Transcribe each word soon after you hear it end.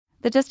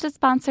The Gist is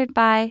sponsored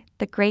by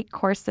The Great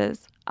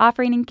Courses,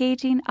 offering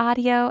engaging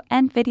audio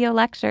and video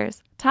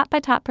lectures taught by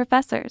top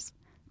professors.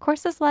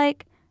 Courses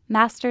like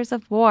Masters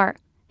of War,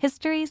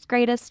 History's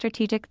Greatest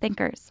Strategic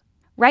Thinkers.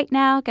 Right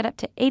now, get up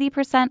to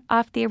 80%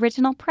 off the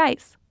original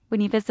price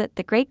when you visit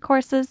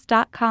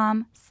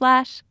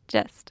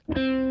thegreatcourses.com/gist.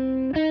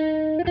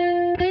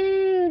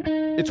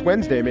 It's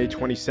Wednesday, May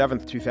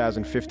 27th,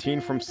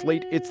 2015. From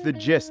Slate, it's The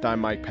Gist.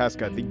 I'm Mike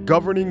Pesca. The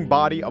governing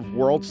body of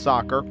world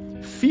soccer,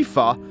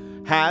 FIFA,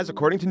 has,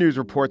 according to news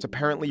reports,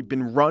 apparently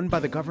been run by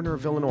the governor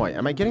of Illinois.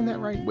 Am I getting that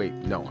right? Wait,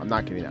 no, I'm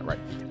not getting that right.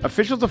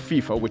 Officials of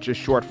FIFA, which is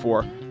short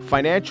for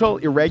Financial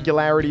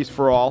Irregularities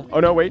for All. Oh,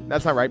 no, wait,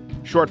 that's not right.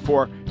 Short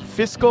for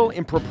Fiscal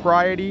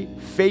Impropriety,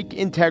 Fake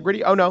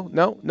Integrity. Oh, no.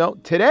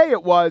 Today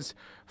it was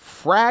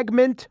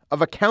Fragment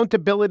of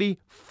Accountability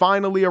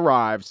finally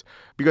arrives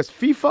because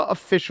FIFA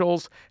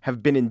officials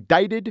have been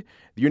indicted.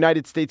 The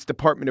United States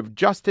Department of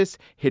Justice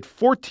hit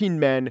 14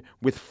 men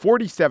with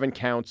 47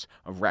 counts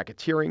of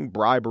racketeering,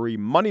 bribery,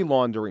 money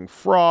laundering,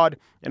 fraud,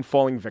 and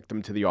falling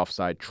victim to the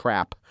offside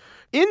trap.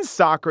 In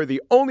soccer,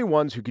 the only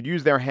ones who could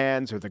use their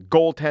hands are the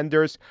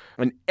goaltenders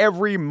and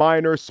every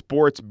minor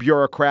sports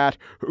bureaucrat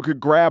who could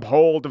grab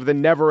hold of the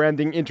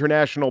never-ending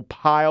international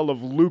pile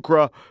of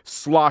lucre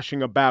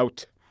sloshing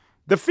about.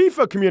 The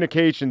FIFA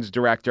communications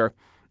director,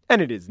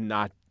 and it is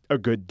not a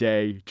good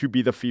day to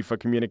be the FIFA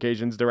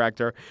communications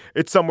director.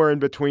 It's somewhere in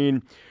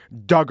between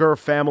Duggar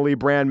family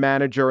brand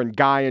manager and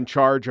guy in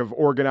charge of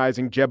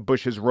organizing Jeb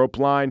Bush's rope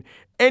line.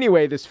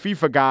 Anyway, this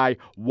FIFA guy,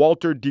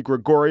 Walter Di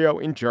Gregorio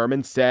in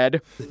German,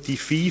 said, Die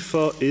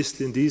FIFA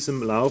ist in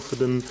diesem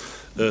laufenden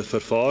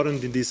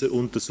Verfahren, in dieser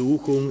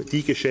Untersuchung,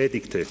 die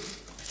Geschädigte.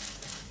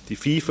 Die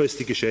FIFA ist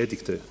die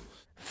Geschädigte.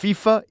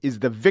 FIFA is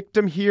the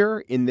victim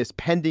here in this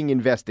pending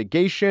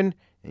investigation.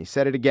 And he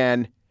said it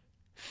again,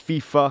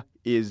 FIFA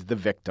is the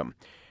victim.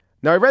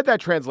 Now, I read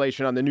that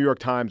translation on the New York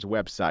Times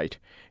website.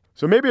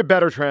 So maybe a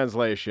better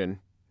translation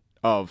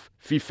of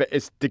FIFA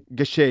ist die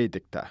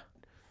Geschädigte.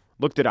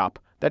 Looked it up.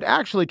 That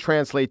actually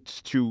translates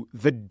to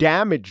the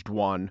damaged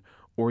one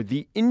or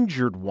the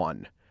injured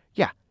one.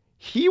 Yeah,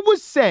 he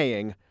was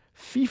saying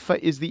FIFA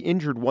is the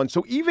injured one.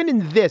 So even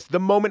in this, the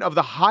moment of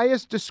the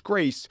highest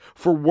disgrace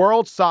for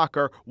world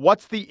soccer,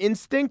 what's the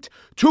instinct?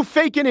 To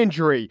fake an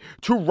injury,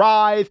 to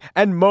writhe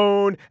and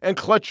moan and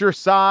clutch your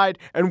side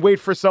and wait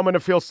for someone to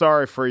feel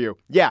sorry for you.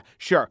 Yeah,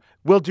 sure,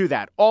 we'll do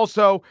that.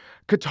 Also,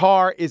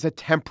 Qatar is a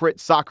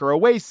temperate soccer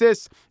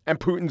oasis, and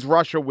Putin's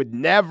Russia would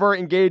never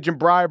engage in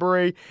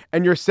bribery,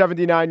 and your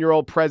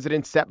 79-year-old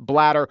president, Sepp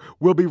Blatter,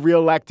 will be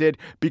reelected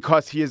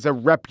because he is a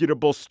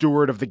reputable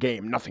steward of the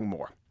game, nothing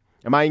more.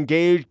 Am I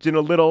engaged in a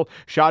little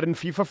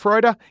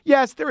Schadenfreude?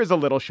 Yes, there is a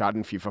little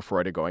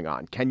Schadenfreude going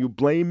on. Can you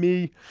blame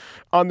me?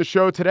 On the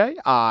show today,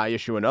 I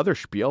issue another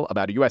spiel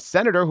about a U.S.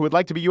 senator who would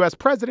like to be U.S.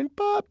 president,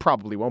 but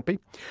probably won't be.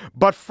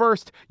 But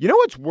first, you know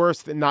what's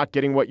worse than not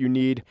getting what you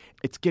need?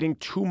 It's getting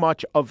too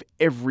much of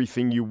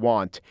everything you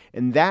want.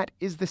 And that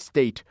is the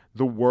state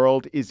the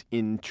world is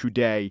in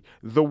today.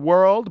 The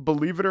world,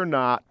 believe it or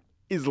not,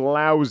 is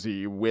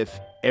lousy with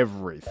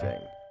everything.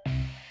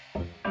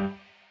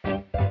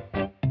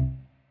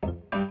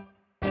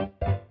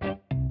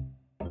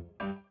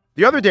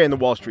 The other day in the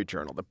Wall Street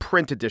Journal, the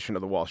print edition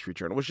of the Wall Street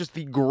Journal, was just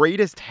the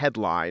greatest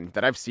headline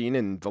that I've seen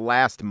in the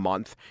last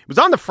month. It was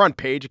on the front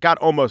page. It got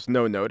almost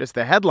no notice.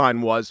 The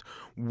headline was,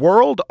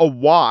 "World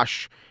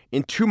Awash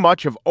in Too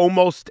Much of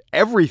Almost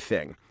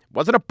Everything."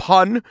 Wasn't a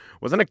pun,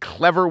 wasn't a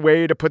clever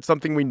way to put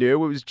something we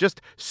knew. It was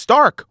just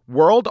stark.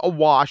 World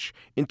awash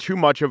in too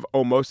much of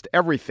almost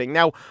everything.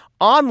 Now,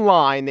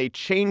 online, they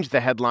changed the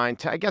headline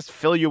to, I guess,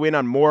 fill you in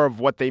on more of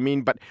what they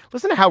mean. But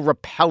listen to how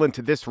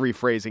repellent this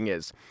rephrasing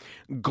is.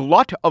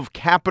 Glut of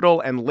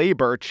capital and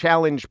labor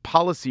challenge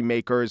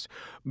policymakers.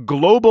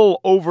 Global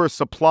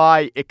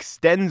oversupply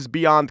extends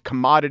beyond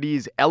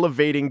commodities,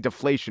 elevating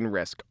deflation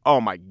risk.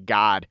 Oh, my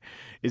God.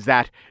 Is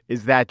that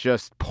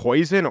just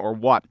poison or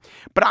what?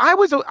 But I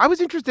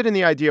was interested in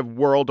the idea of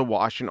world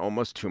awash in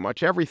almost too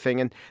much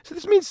everything. And so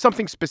this means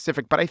something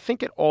specific, but I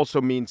think it also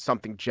means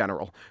something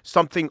general,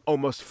 something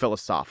almost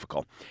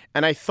philosophical.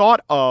 And I thought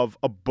of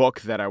a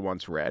book that I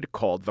once read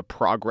called The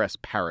Progress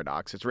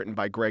Paradox. It's written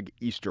by Greg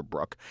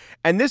Easterbrook.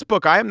 And this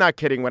book, I am not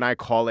kidding when I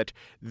call it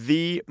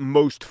the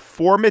most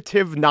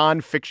formative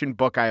nonfiction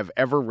book I have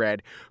ever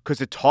read because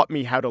it taught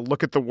me how to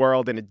look at the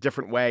world in a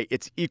different way.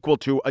 It's equal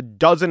to a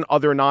dozen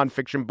other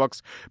nonfiction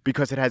books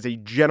because it has a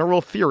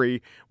general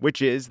theory,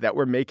 which is that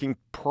we're making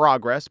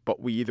progress, but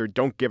we either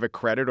don't give it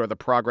credit or the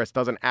progress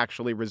doesn't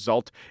actually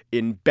result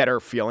in better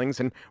feelings.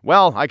 And,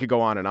 well, I could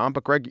go on,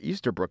 but Greg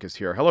Easterbrook is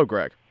here. Hello,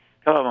 Greg.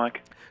 Hello,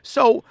 Mike.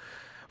 So,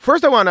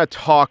 first, I want to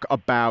talk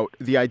about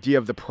the idea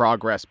of the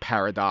progress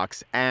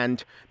paradox,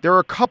 and there are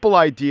a couple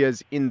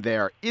ideas in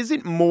there. Is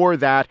it more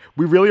that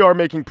we really are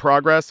making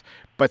progress,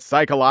 but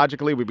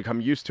psychologically we become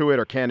used to it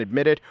or can't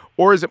admit it?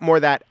 Or is it more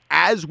that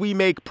as we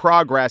make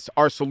progress,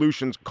 our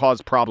solutions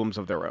cause problems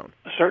of their own?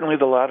 Certainly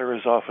the latter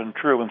is often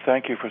true, and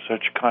thank you for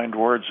such kind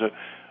words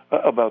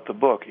about the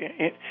book.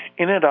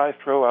 In it, I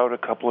throw out a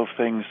couple of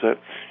things that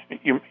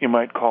you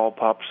might call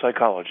pop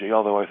psychology,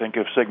 although I think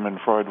if Sigmund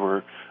Freud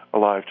were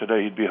alive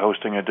today, he'd be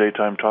hosting a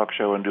daytime talk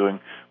show and doing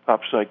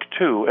pop psych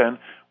too. And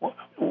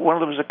one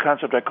of them is a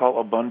concept I call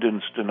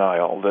abundance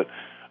denial, that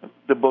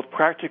the both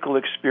practical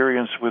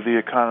experience with the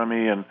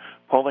economy and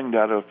polling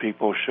data of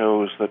people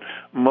shows that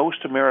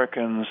most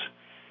Americans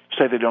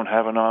say they don't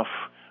have enough.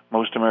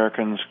 Most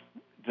Americans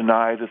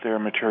deny that they're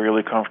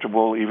materially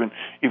comfortable, even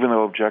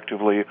though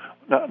objectively,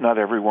 not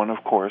everyone,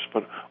 of course,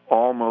 but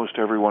almost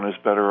everyone is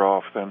better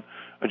off than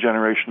a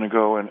generation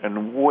ago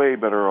and way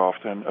better off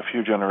than a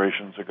few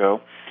generations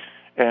ago.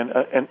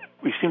 And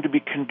we seem to be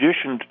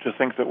conditioned to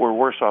think that we're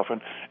worse off,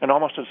 and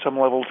almost at some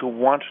level to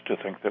want to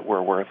think that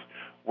we're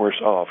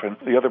worse off. And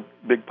the other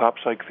big pop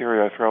psych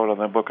theory I throw out on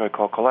that book I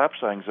call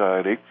collapse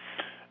anxiety,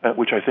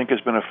 which I think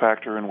has been a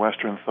factor in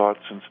Western thought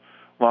since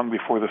long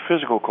before the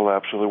physical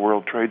collapse of the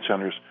World Trade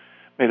Centers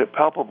made it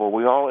palpable.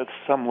 We all at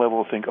some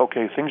level think,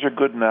 okay, things are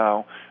good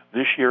now,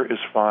 this year is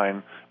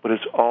fine, but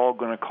it's all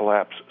going to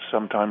collapse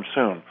sometime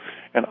soon.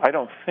 And I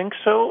don't think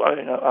so.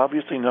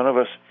 Obviously, none of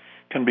us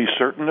can be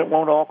certain it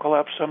won't all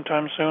collapse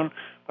sometime soon,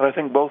 but I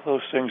think both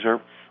those things are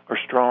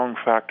strong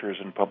factors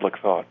in public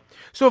thought.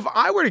 So if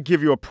I were to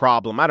give you a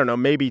problem, I don't know,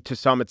 maybe to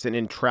some it's an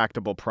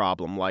intractable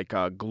problem like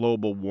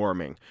global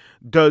warming,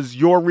 does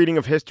your reading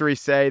of history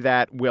say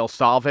that we'll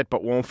solve it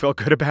but won't feel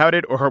good about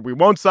it, or we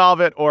won't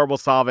solve it, or we'll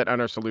solve it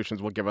and our solutions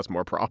will give us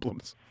more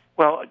problems?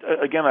 Well,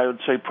 again, I would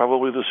say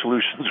probably the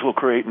solutions will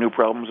create new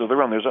problems of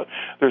their own.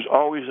 There's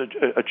always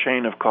a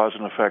chain of cause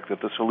and effect, that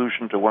the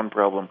solution to one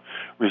problem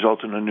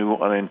results in a new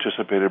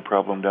unanticipated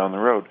problem down the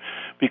road.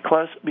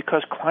 Because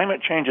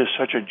climate change is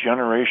such a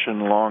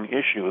generation-long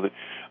issue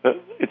that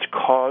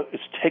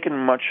it's taken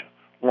much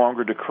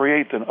longer to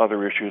create than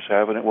other issues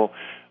have, and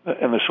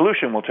the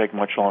solution will take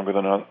much longer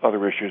than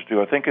other issues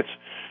do. I think it's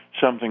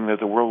something that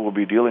the world will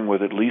be dealing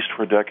with at least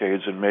for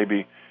decades, and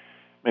maybe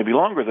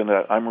longer than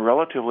that. I'm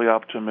relatively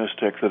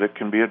optimistic that it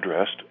can be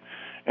addressed.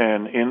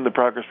 And in the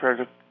Progress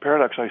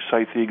Paradox, I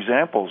cite the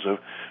examples of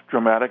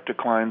dramatic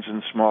declines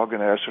in smog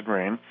and acid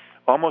rain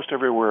almost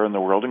everywhere in the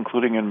world,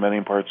 including in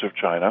many parts of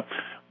China,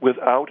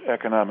 without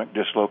economic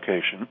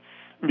dislocation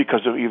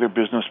because of either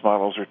business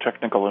models or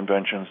technical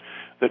inventions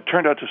that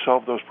turned out to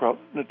solve those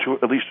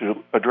at least to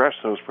address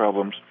those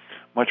problems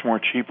much more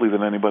cheaply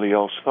than anybody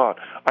else thought.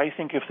 I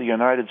think if the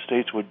United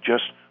States would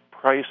just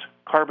price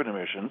carbon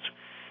emissions,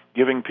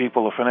 giving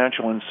people a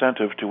financial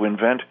incentive to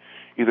invent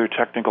either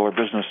technical or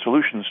business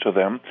solutions to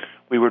them,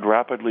 we would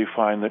rapidly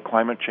find that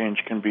climate change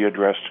can be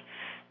addressed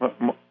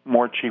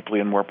more cheaply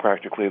and more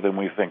practically than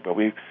we think. But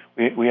we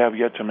have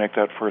yet to make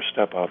that first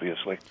step,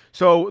 obviously.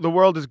 So the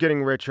world is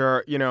getting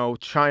richer.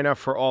 China,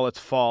 for all its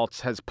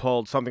faults, has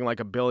pulled something like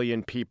 1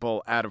 billion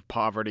people out of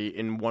poverty.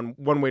 In one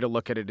way to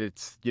look at it,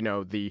 it's,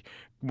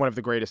 one of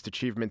the greatest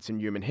achievements in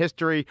human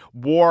history.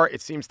 War,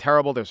 it seems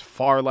terrible. There's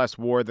far less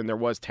war than there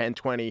was 10,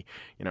 20,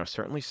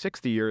 certainly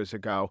 60 years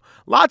ago.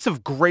 Lots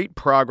of great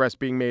progress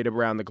being made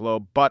around the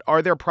globe. But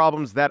are there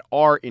problems that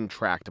are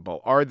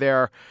intractable? Are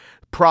there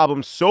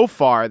problems so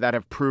far that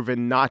have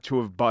proven not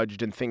to have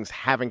budged and things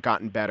haven't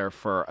gotten better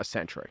for a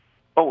century?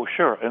 Oh,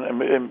 sure.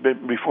 And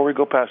before we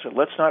go past it,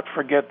 let's not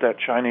forget that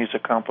Chinese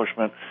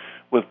accomplishment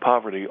with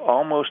poverty.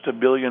 Almost 1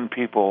 billion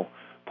people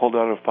pulled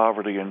out of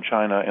poverty in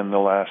China in the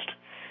last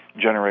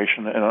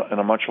generation, and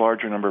a much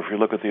larger number if you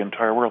look at the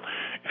entire world.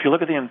 If you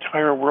look at the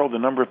entire world, the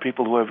number of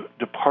people who have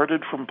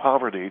departed from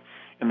poverty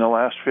in the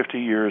last 50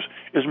 years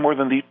is more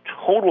than the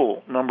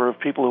total number of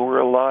people who were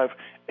alive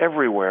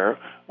everywhere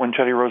when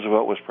Teddy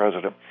Roosevelt was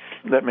president.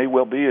 That may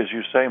well be, as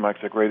you say, Mike,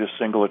 the greatest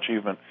single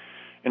achievement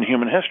in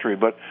human history,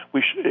 but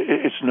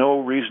it's no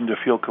reason to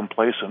feel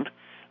complacent.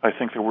 I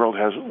think the world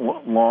has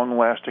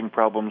long-lasting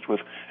problems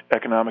with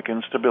economic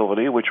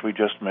instability, which we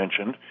just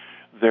mentioned.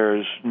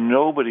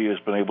 Nobody has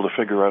been able to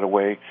figure out a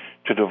way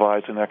to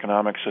devise an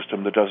economic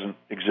system that doesn't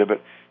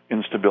exhibit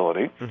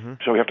instability. Mm-hmm.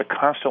 So we have to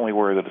constantly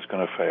worry that it's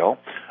going to fail.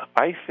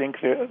 I think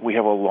that we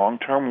have a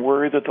long-term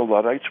worry that the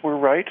Luddites were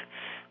right.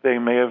 They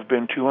may have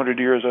been 200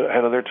 years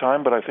ahead of their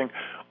time, but I think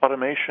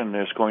automation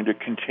is going to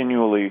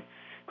continually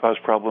cause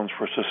problems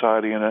for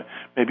society, and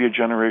maybe a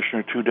generation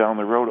or two down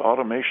the road,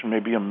 automation may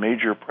be a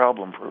major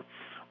problem for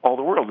all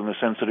the world in the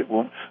sense that it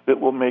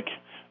will make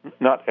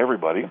not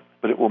everybody,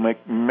 but it will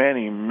make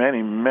many,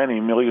 many, many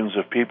millions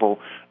of people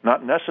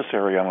not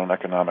necessary on an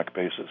economic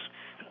basis.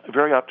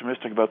 Very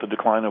optimistic about the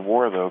decline of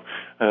war, though.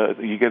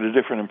 You get a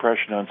different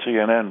impression on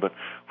CNN, but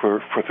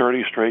for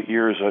 30 straight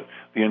years,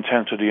 the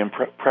intensity and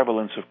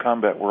prevalence of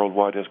combat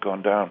worldwide has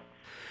gone down.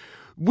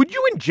 Would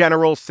you in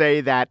general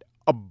say that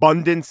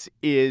abundance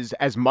is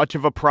as much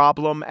of a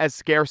problem as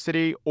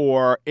scarcity,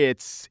 or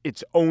it's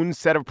its own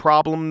set of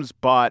problems,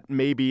 but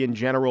maybe in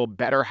general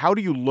better? How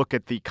do you look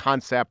at the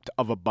concept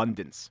of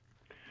abundance?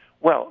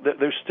 Well,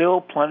 there's still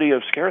plenty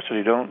of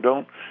scarcity.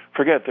 Don't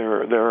forget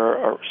there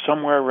are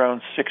somewhere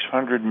around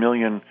 600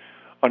 million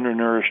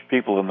undernourished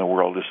people in the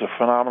world is a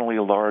phenomenally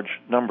large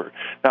number.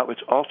 Now,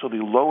 it's also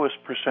the lowest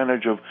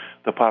percentage of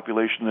the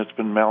population that's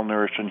been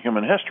malnourished in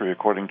human history,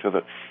 according to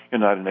the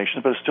United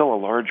Nations, but it's still a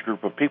large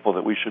group of people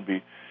that we should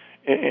be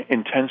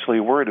intensely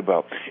worried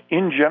about.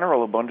 In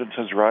general, abundance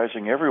is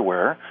rising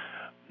everywhere,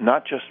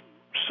 not just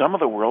some of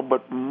the world,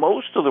 but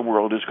most of the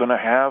world is going to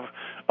have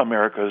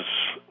America's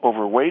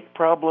overweight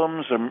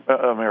problems,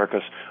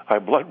 America's high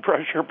blood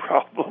pressure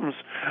problems.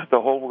 The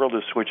whole world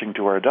is switching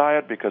to our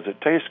diet because it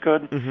tastes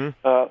good.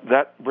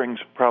 That brings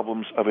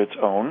problems of its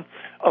own.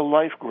 A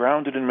life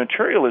grounded in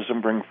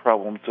materialism brings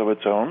problems of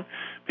its own.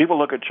 People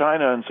look at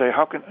China and say,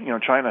 how can,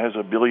 China has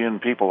 1 billion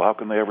people. How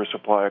can they ever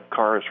supply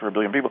cars for 1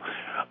 billion people?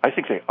 I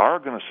think they are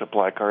going to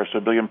supply cars to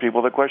 1 billion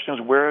people. The question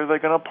is, where are they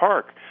going to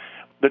park?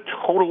 The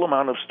total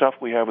amount of stuff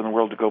we have in the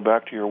world, to go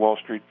back to your Wall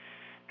Street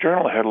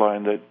Journal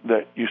headline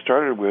that you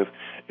started with,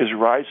 is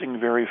rising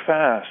very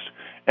fast.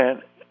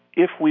 And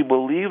if we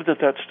believe that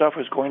stuff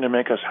is going to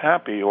make us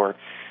happy or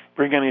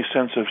bring any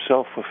sense of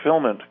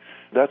self-fulfillment,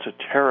 that's a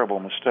terrible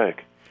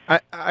mistake.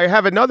 I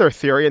have another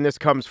theory, and this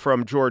comes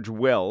from George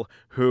Will,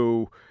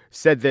 who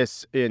said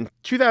this in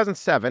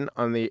 2007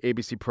 on the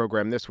ABC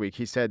program This Week.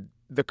 He said,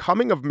 the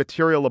coming of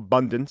material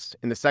abundance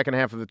in the second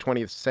half of the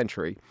 20th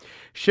century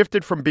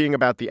shifted from being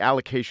about the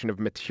allocation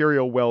of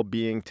material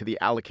well-being to the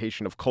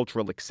allocation of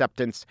cultural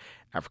acceptance.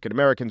 African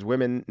Americans,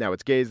 women, now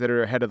it's gays that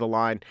are ahead of the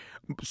line.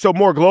 So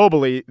more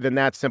globally than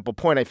that simple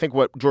point, I think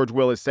what George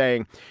Will is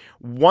saying,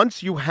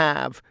 once you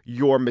have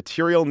your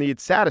material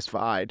needs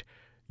satisfied,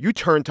 you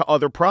turn to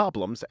other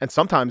problems. And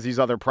sometimes these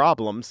other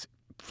problems,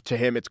 to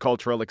him, it's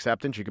cultural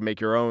acceptance. You can make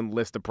your own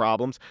list of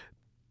problems.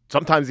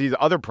 Sometimes these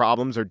other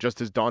problems are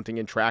just as daunting,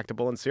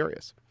 intractable, and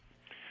serious.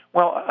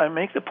 Well, I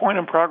make the point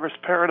in Progress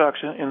Paradox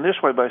in this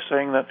way by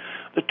saying that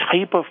the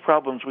type of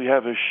problems we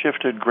have has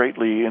shifted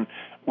greatly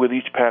with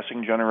each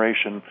passing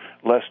generation.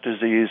 Less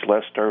disease,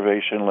 less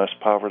starvation, less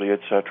poverty,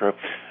 etc.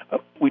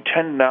 We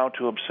tend now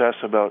to obsess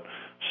about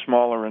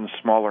smaller and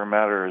smaller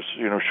matters.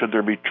 Should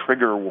there be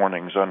trigger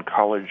warnings on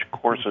college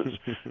courses?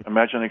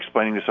 Imagine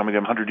explaining to somebody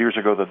 100 years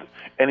ago that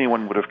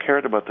anyone would have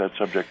cared about that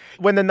subject.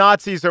 When the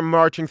Nazis are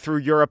marching through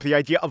Europe, the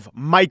idea of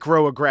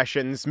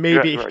microaggressions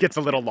maybe gets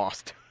a little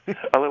lost.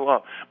 A little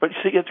off. But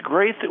see, it's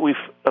great that we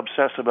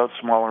obsess about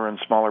smaller and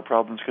smaller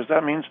problems, because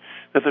that means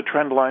that the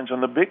trend lines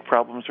on the big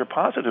problems are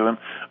positive. And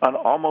on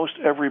almost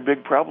every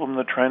big problem,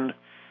 the trend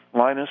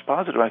line is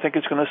positive. I think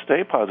it's going to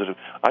stay positive.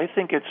 I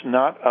think it's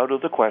not out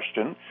of the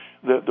question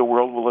that the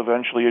world will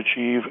eventually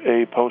achieve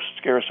a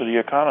post-scarcity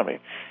economy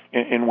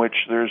in which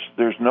there's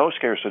no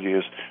scarcity,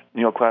 as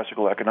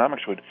neoclassical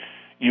economics would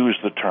use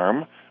the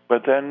term.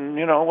 But then,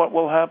 what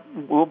will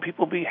happen? Will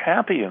people be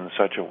happy in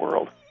such a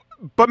world?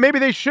 But maybe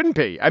they shouldn't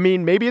be. I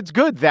mean, maybe it's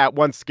good that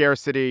once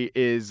scarcity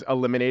is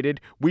eliminated,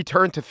 we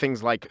turn to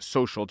things like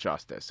social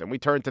justice, and we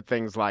turn to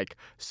things like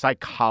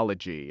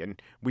psychology, and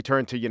we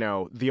turn to,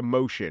 the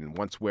emotion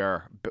once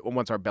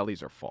our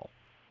bellies are full.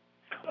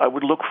 I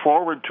would look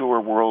forward to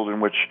a world in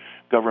which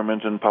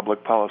government and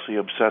public policy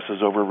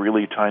obsesses over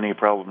really tiny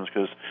problems,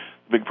 because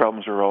big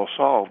problems are all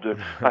solved.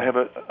 I have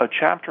a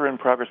chapter in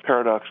Progress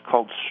Paradox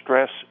called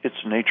Stress, It's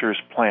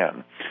Nature's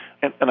Plan.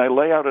 And I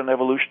lay out an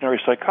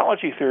evolutionary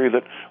psychology theory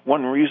that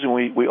one reason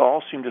we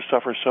all seem to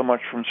suffer so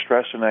much from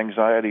stress and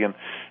anxiety and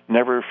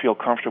never feel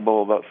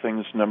comfortable about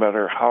things no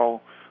matter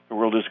how the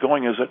world is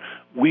going is that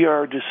we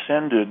are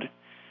descended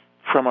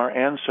from our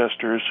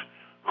ancestors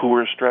who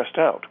were stressed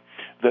out.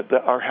 That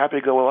our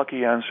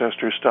happy-go-lucky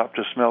ancestors stopped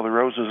to smell the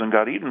roses and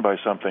got eaten by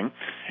something,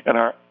 and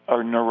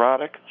our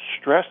neurotic,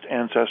 stressed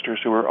ancestors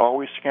who are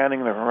always scanning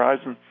the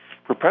horizon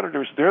for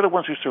predators, they're the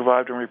ones who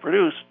survived and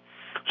reproduced.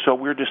 So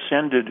we're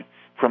descended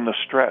from the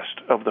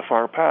stressed of the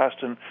far past.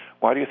 And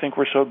why do you think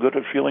we're so good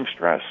at feeling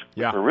stress?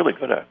 Yeah. We're really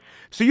good at it.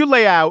 So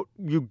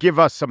you give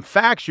us some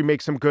facts, you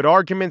make some good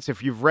arguments.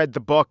 If you've read the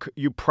book,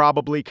 you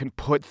probably can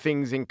put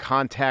things in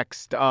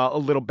context a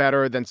little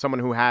better than someone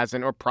who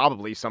hasn't, or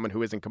probably someone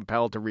who isn't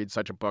compelled to read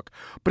such a book.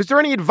 But is there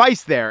any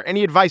advice there?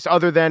 Any advice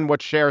other than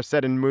what Cher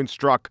said in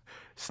Moonstruck,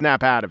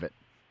 snap out of it?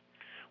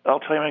 I'll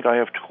tell you, Mike, I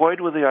have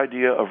toyed with the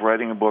idea of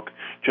writing a book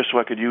just so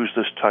I could use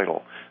this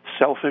title,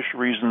 Selfish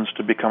Reasons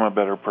to Become a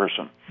Better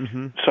Person.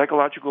 Mm-hmm.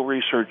 Psychological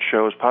research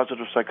shows,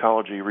 positive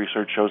psychology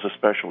research shows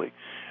especially,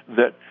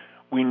 that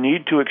we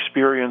need to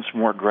experience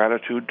more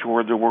gratitude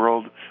toward the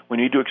world. We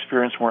need to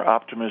experience more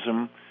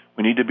optimism.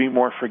 We need to be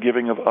more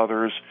forgiving of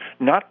others,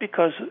 not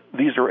because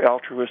these are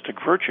altruistic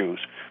virtues,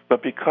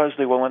 but because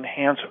they will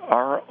enhance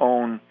our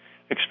own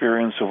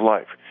experience of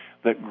life.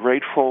 That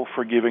grateful,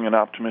 forgiving, and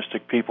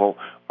optimistic people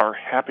are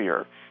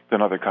happier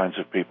than other kinds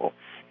of people.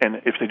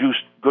 And if they do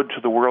good to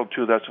the world,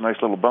 too, that's a nice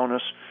little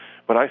bonus.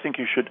 But I think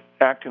you should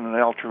act in an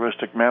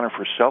altruistic manner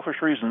for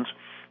selfish reasons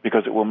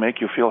because it will make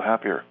you feel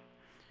happier.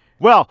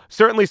 Well,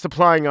 certainly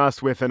supplying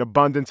us with an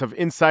abundance of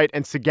insight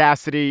and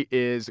sagacity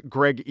is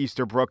Greg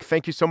Easterbrook.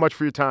 Thank you so much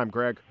for your time,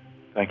 Greg.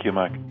 Thank you,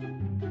 Mike.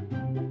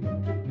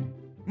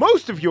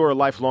 Most of you are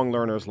lifelong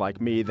learners like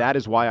me. That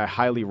is why I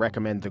highly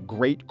recommend the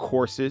great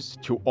courses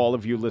to all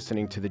of you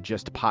listening to the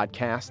GIST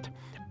podcast.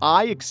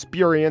 I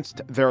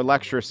experienced their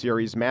lecture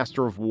series,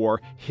 Master of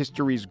War,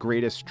 History's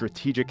Greatest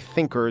Strategic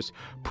Thinkers,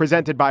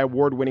 presented by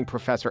award-winning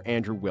Professor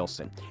Andrew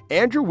Wilson.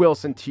 Andrew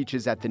Wilson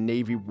teaches at the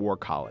Navy War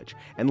College,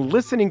 and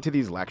listening to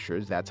these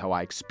lectures, that's how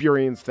I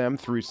experienced them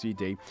through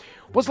CD,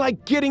 was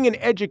like getting an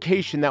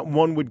education that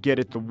one would get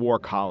at the War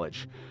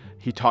College.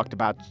 He talked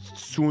about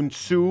Sun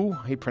Tzu.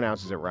 He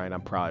pronounces it right.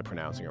 I'm probably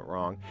pronouncing it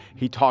wrong.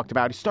 He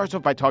starts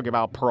off by talking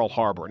about Pearl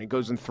Harbor, and he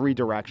goes in three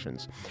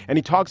directions. And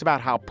he talks about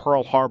how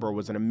Pearl Harbor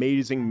was an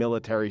amazing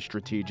military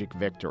strategic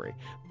victory.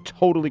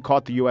 Totally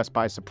caught the U.S.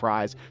 by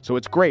surprise. So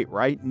it's great,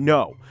 right?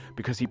 No,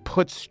 because he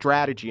puts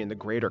strategy in the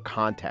greater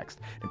context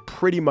and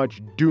pretty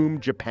much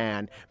doomed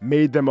Japan,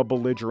 made them a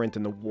belligerent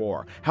in the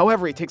war.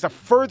 However, he takes a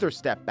further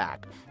step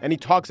back and he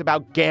talks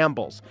about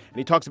gambles, and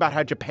he talks about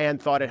how Japan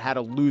thought it had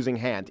a losing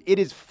hand. It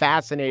is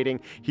fascinating.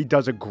 He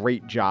does a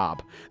great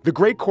job. The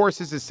Great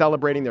Courses is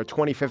celebrating their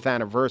 25th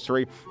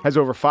anniversary, has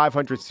over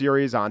 500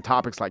 series on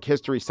topics like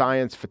history,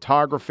 science,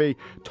 photography,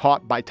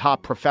 taught by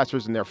top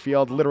professors in their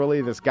field.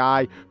 Literally, this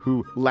guy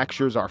who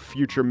lectures our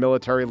future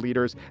military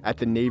leaders at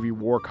the Navy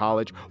War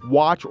College.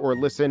 Watch or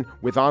listen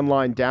with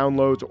online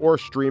downloads or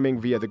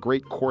streaming via the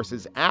Great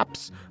Courses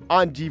apps,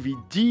 on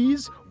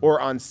DVDs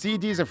or on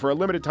CDs. And for a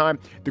limited time,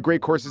 the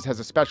Great Courses has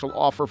a special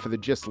offer for the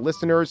GIST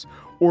listeners.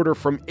 Order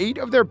from 8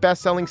 of their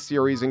best-selling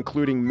series,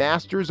 including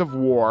Masters of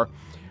War,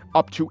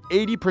 up to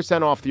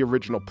 80% off the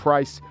original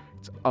price.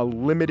 It's a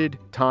limited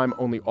time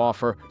only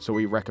offer, so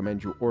we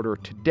recommend you order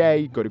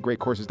today. Go to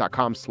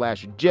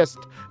greatcourses.com/gist.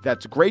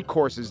 That's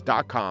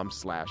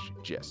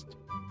greatcourses.com/gist.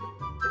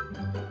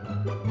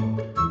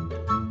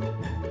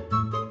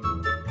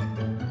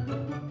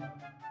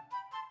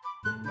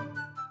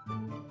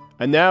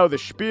 And now the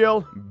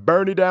spiel,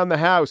 Bernie down the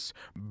house.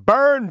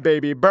 Burn,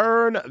 baby,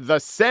 burn. The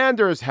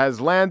Sanders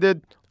has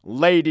landed.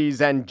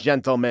 Ladies and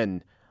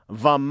gentlemen,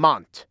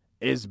 Vermont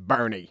is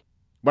Bernie.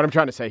 What I'm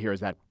trying to say here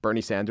is that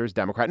Bernie Sanders,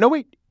 Democrat,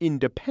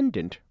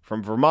 independent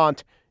from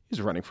Vermont,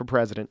 is running for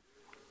president.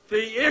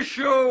 The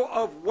issue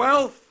of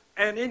wealth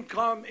and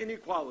income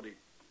inequality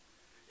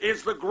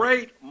is the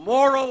great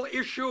moral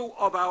issue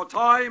of our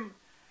time.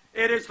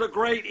 It is the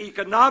great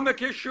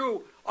economic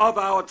issue of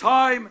our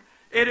time.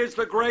 It is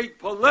the great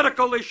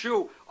political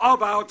issue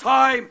of our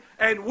time,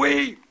 and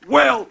we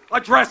will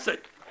address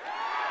it.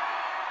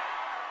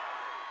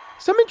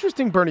 Some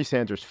interesting Bernie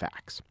Sanders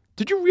facts.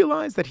 Did you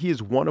realize that he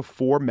is one of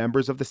 4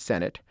 members of the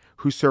Senate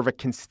who serve a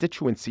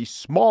constituency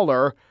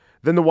smaller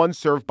than the one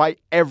served by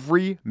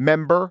every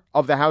member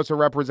of the House of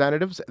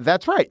Representatives?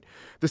 That's right.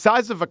 The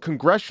size of a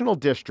congressional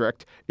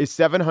district is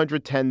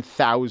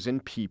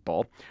 710,000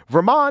 people.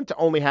 Vermont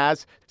only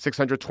has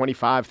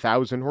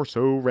 625,000 or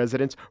so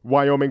residents.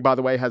 Wyoming, by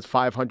the way, has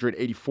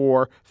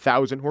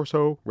 584,000 or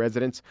so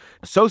residents.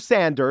 So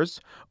Sanders,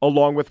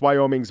 along with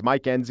Wyoming's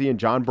Mike Enzi and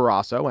John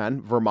Barrasso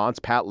and Vermont's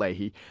Pat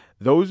Leahy,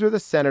 those are the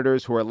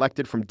senators who are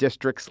elected from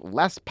districts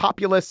less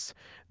populous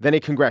than a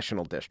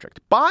congressional district.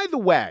 By the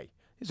way,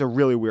 here's a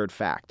really weird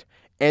fact.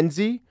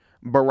 Enzi,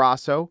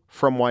 Barrasso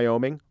from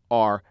Wyoming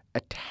are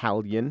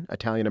Italian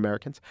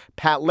Americans.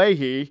 Pat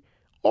Leahy,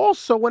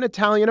 also an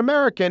Italian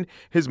American,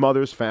 his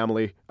mother's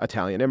family,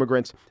 Italian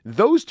immigrants.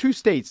 Those 2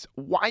 states,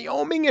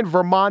 Wyoming and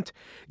Vermont,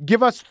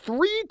 give us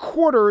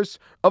 3/4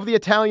 of the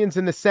Italians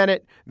in the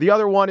Senate. The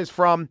other one is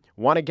from,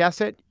 want to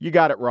guess it? You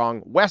got it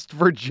wrong. West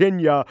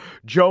Virginia,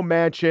 Joe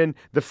Manchin.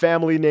 The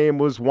family name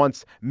was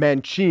once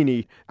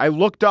Mancini. I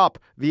looked up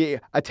the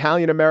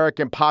Italian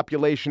American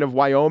population of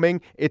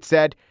Wyoming. It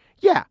said,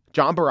 yeah,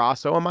 John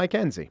Barrasso and Mike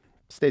Enzi.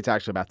 State's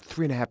actually about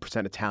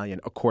 3.5%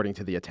 Italian, according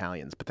to the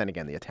Italians. But then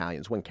again, the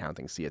Italians, when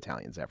counting, see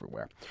Italians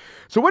everywhere.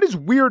 So what is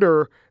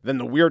weirder than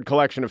the weird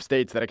collection of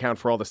states that account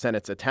for all the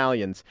Senate's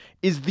Italians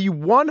is the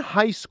one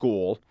high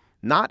school,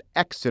 not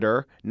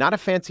Exeter, not a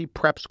fancy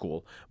prep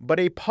school, but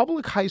a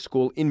public high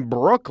school in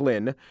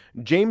Brooklyn,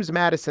 James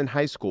Madison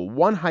High School,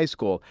 one high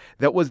school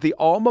that was the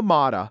alma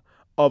mater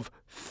of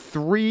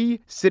 3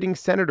 sitting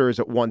senators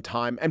at one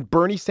time, and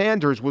Bernie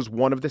Sanders was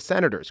one of the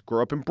senators,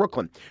 grew up in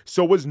Brooklyn.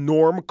 So was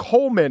Norm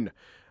Coleman,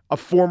 a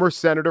former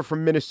senator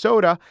from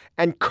Minnesota,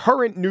 and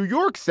current New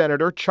York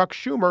Senator Chuck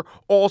Schumer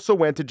also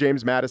went to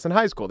James Madison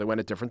High School. They went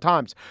at different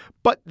times.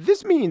 But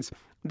this means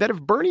that if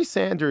Bernie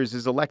Sanders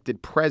is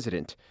elected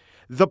president,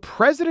 the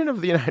president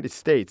of the United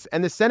States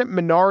and the Senate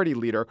minority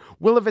leader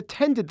will have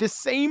attended this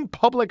same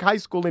public high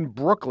school in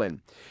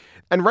Brooklyn.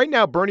 And right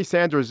now, Bernie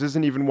Sanders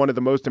isn't even one of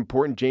the most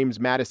important James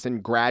Madison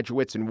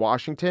graduates in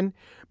Washington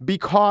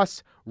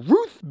because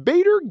Ruth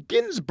Bader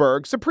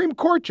Ginsburg, Supreme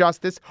Court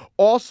Justice,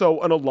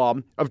 also an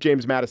alum of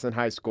James Madison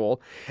High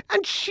School.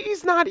 And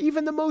she's not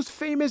even the most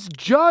famous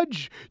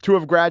judge to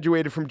have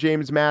graduated from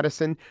James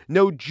Madison.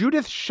 No,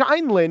 Judith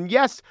Sheindlin,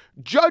 yes,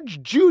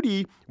 Judge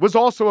Judy, was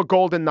also a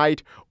Golden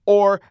Knight,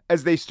 or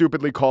as they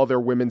stupidly call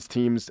their women's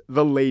teams,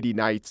 the Lady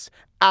Knights.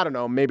 I don't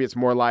know, maybe it's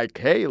more like,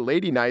 hey,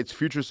 Lady Knights,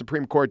 future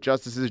Supreme Court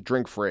justices,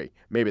 drink free.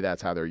 Maybe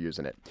that's how they're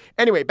using it.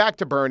 Anyway, back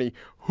to Bernie,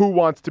 who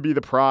wants to be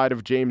the pride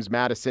of James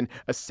Madison.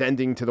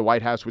 Ascending to the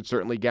White House would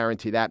certainly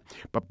guarantee that.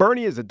 But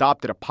Bernie has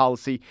adopted a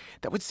policy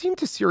that would seem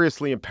to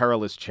seriously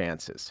imperil his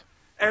chances.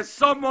 as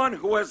someone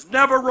who has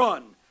never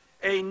run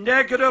a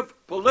negative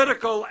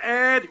political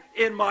ad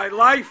in my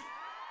life.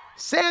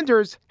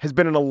 Sanders has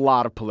been in a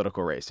lot of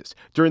political races.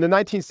 During the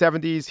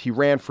 1970s, he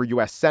ran for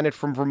U.S. Senate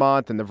from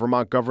Vermont and the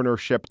Vermont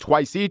governorship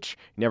twice each.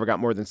 He never got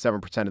more than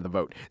 7% of the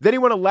vote. Then he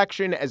won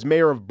election as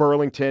mayor of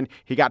Burlington.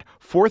 He got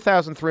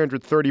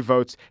 4,330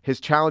 votes. His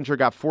challenger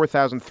got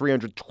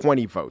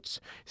 4,320 votes.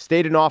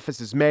 Stayed in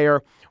office as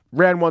mayor,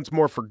 ran once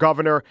more for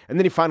governor, and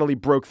then he finally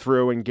broke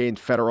through and gained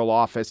federal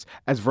office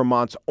as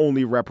Vermont's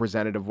only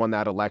representative, won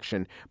that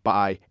election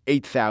by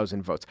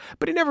 8,000 votes.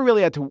 But he never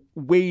really had to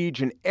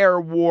wage an air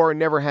war,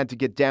 never had to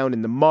get down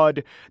in the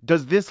mud.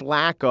 Does this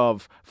lack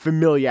of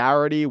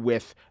familiarity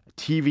with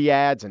TV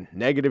ads and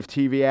negative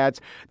TV ads,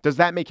 does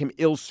that make him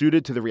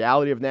ill-suited to the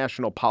reality of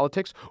national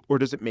politics, or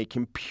does it make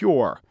him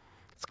pure?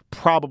 It's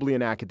probably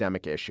an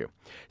academic issue.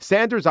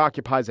 Sanders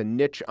occupies a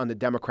niche on the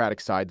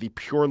Democratic side, the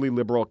purely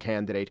liberal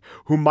candidate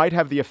who might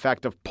have the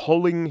effect of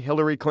pulling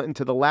Hillary Clinton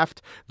to the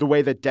left the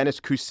way that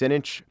Dennis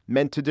Kucinich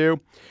meant to do.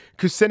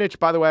 Kucinich,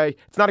 by the way,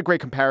 it's not a great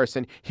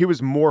comparison. He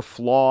was more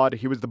flawed.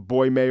 He was the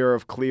boy mayor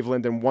of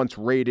Cleveland and once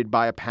rated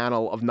by a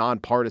panel of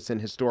nonpartisan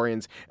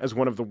historians as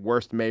one of the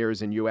worst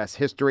mayors in U.S.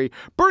 history.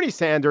 Bernie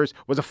Sanders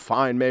was a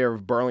fine mayor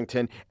of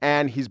Burlington,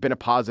 and he's been a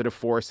positive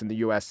force in the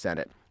U.S.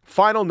 Senate.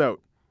 Final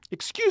note.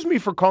 Excuse me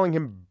for calling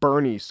him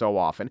Bernie so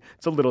often.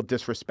 It's a little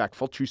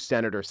disrespectful to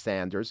Senator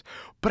Sanders.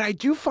 But I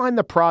do find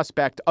the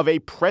prospect of a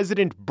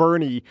President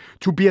Bernie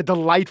to be a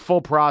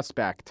delightful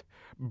prospect.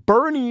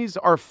 Bernies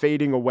are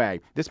fading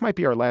away. This might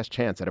be our last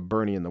chance at a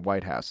Bernie in the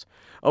White House.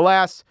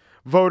 Alas,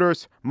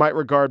 voters might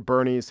regard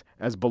Bernies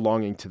as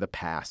belonging to the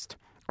past.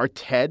 Are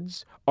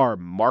Teds, are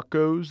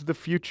Marcos the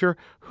future?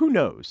 Who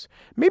knows?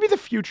 Maybe the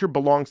future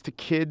belongs to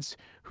kids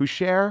who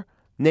share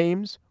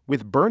names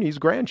with Bernie's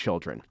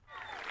grandchildren.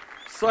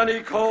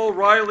 Sonny Cole,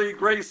 Riley,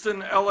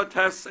 Grayson, Ella,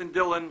 Tess, and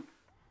Dylan.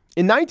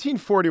 In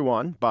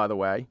 1941, by the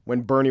way,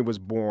 when Bernie was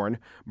born,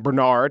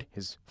 Bernard,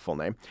 his full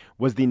name,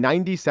 was the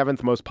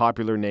 97th most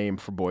popular name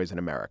for boys in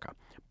America.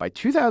 By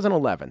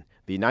 2011,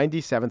 the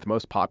 97th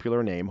most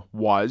popular name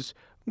was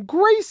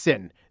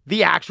Grayson,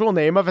 the actual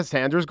name of a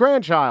Sanders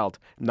grandchild.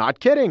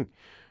 Not kidding.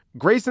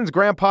 Grayson's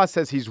grandpa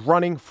says he's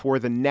running for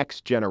the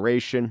next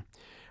generation,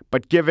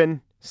 but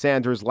given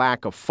Sanders'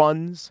 lack of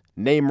funds,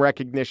 name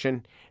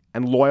recognition,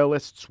 and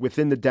loyalists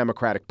within the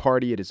Democratic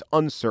Party, it is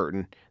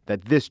uncertain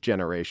that this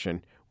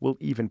generation will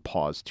even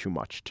pause too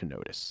much to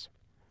notice.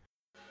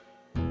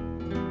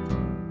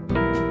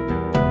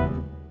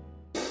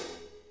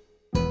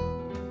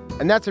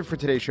 And that's it for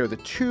today's show. The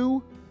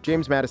two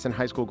James Madison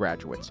High School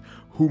graduates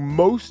who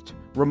most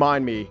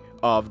remind me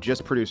of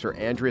just producer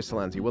Andrea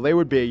Silenzi. Well, they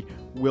would be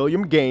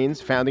William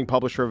Gaines, founding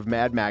publisher of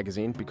Mad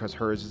Magazine, because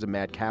hers is a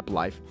madcap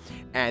life,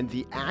 and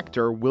the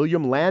actor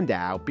William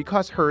Landau,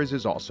 because hers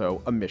is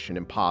also a Mission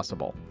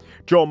Impossible.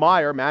 Joe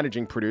Meyer,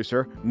 managing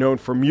producer, known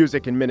for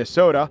music in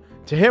Minnesota.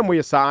 To him, we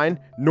assign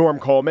Norm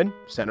Coleman,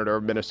 senator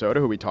of Minnesota,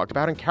 who we talked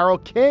about, and Carole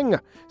King,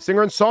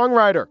 singer and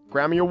songwriter,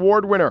 Grammy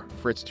Award winner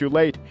for It's Too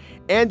Late.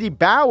 Andy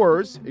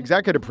Bowers,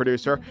 executive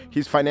producer.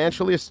 He's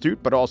financially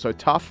astute, but also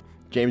tough.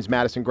 James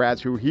Madison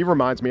grads who he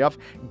reminds me of.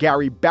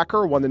 Gary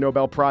Becker won the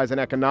Nobel Prize in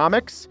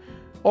Economics.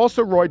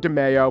 Also Roy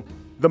DeMeo,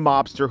 the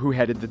mobster who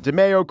headed the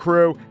DeMeo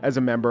crew as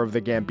a member of the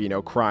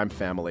Gambino crime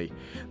family.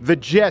 The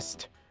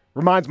Gist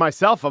reminds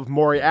myself of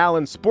Maury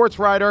Allen, sports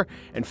writer,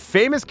 and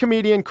famous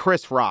comedian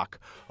Chris Rock.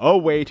 Oh,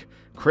 wait,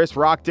 Chris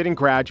Rock didn't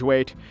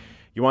graduate.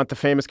 You want the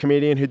famous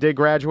comedian who did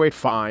graduate?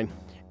 Fine.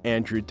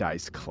 Andrew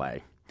Dice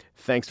Clay.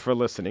 Thanks for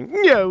listening.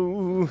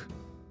 Yo.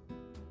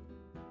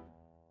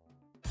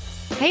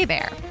 Hey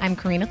there, I'm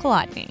Karina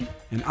Kolodny.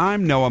 And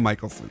I'm Noah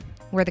Michelson.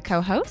 We're the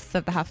co-hosts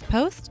of the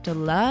HuffPost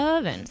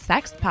Love and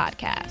Sex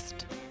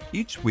podcast.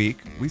 Each week,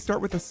 we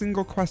start with a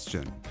single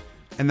question,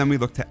 and then we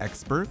look to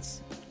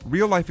experts,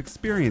 real-life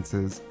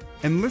experiences,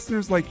 and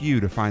listeners like you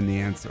to find the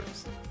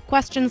answers.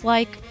 Questions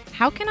like,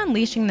 how can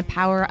unleashing the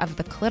power of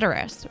the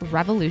clitoris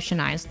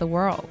revolutionize the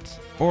world?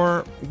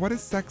 Or, what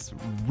is sex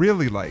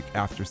really like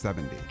after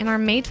 70? In our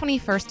May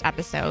 21st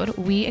episode,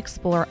 we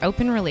explore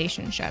open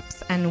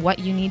relationships and what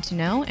you need to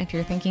know if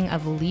you're thinking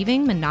of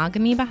leaving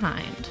monogamy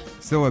behind.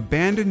 So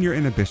abandon your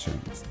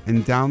inhibitions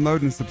and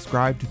download and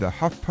subscribe to the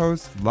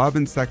HuffPost Love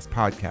and Sex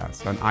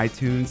podcast on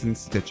iTunes and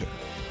Stitcher.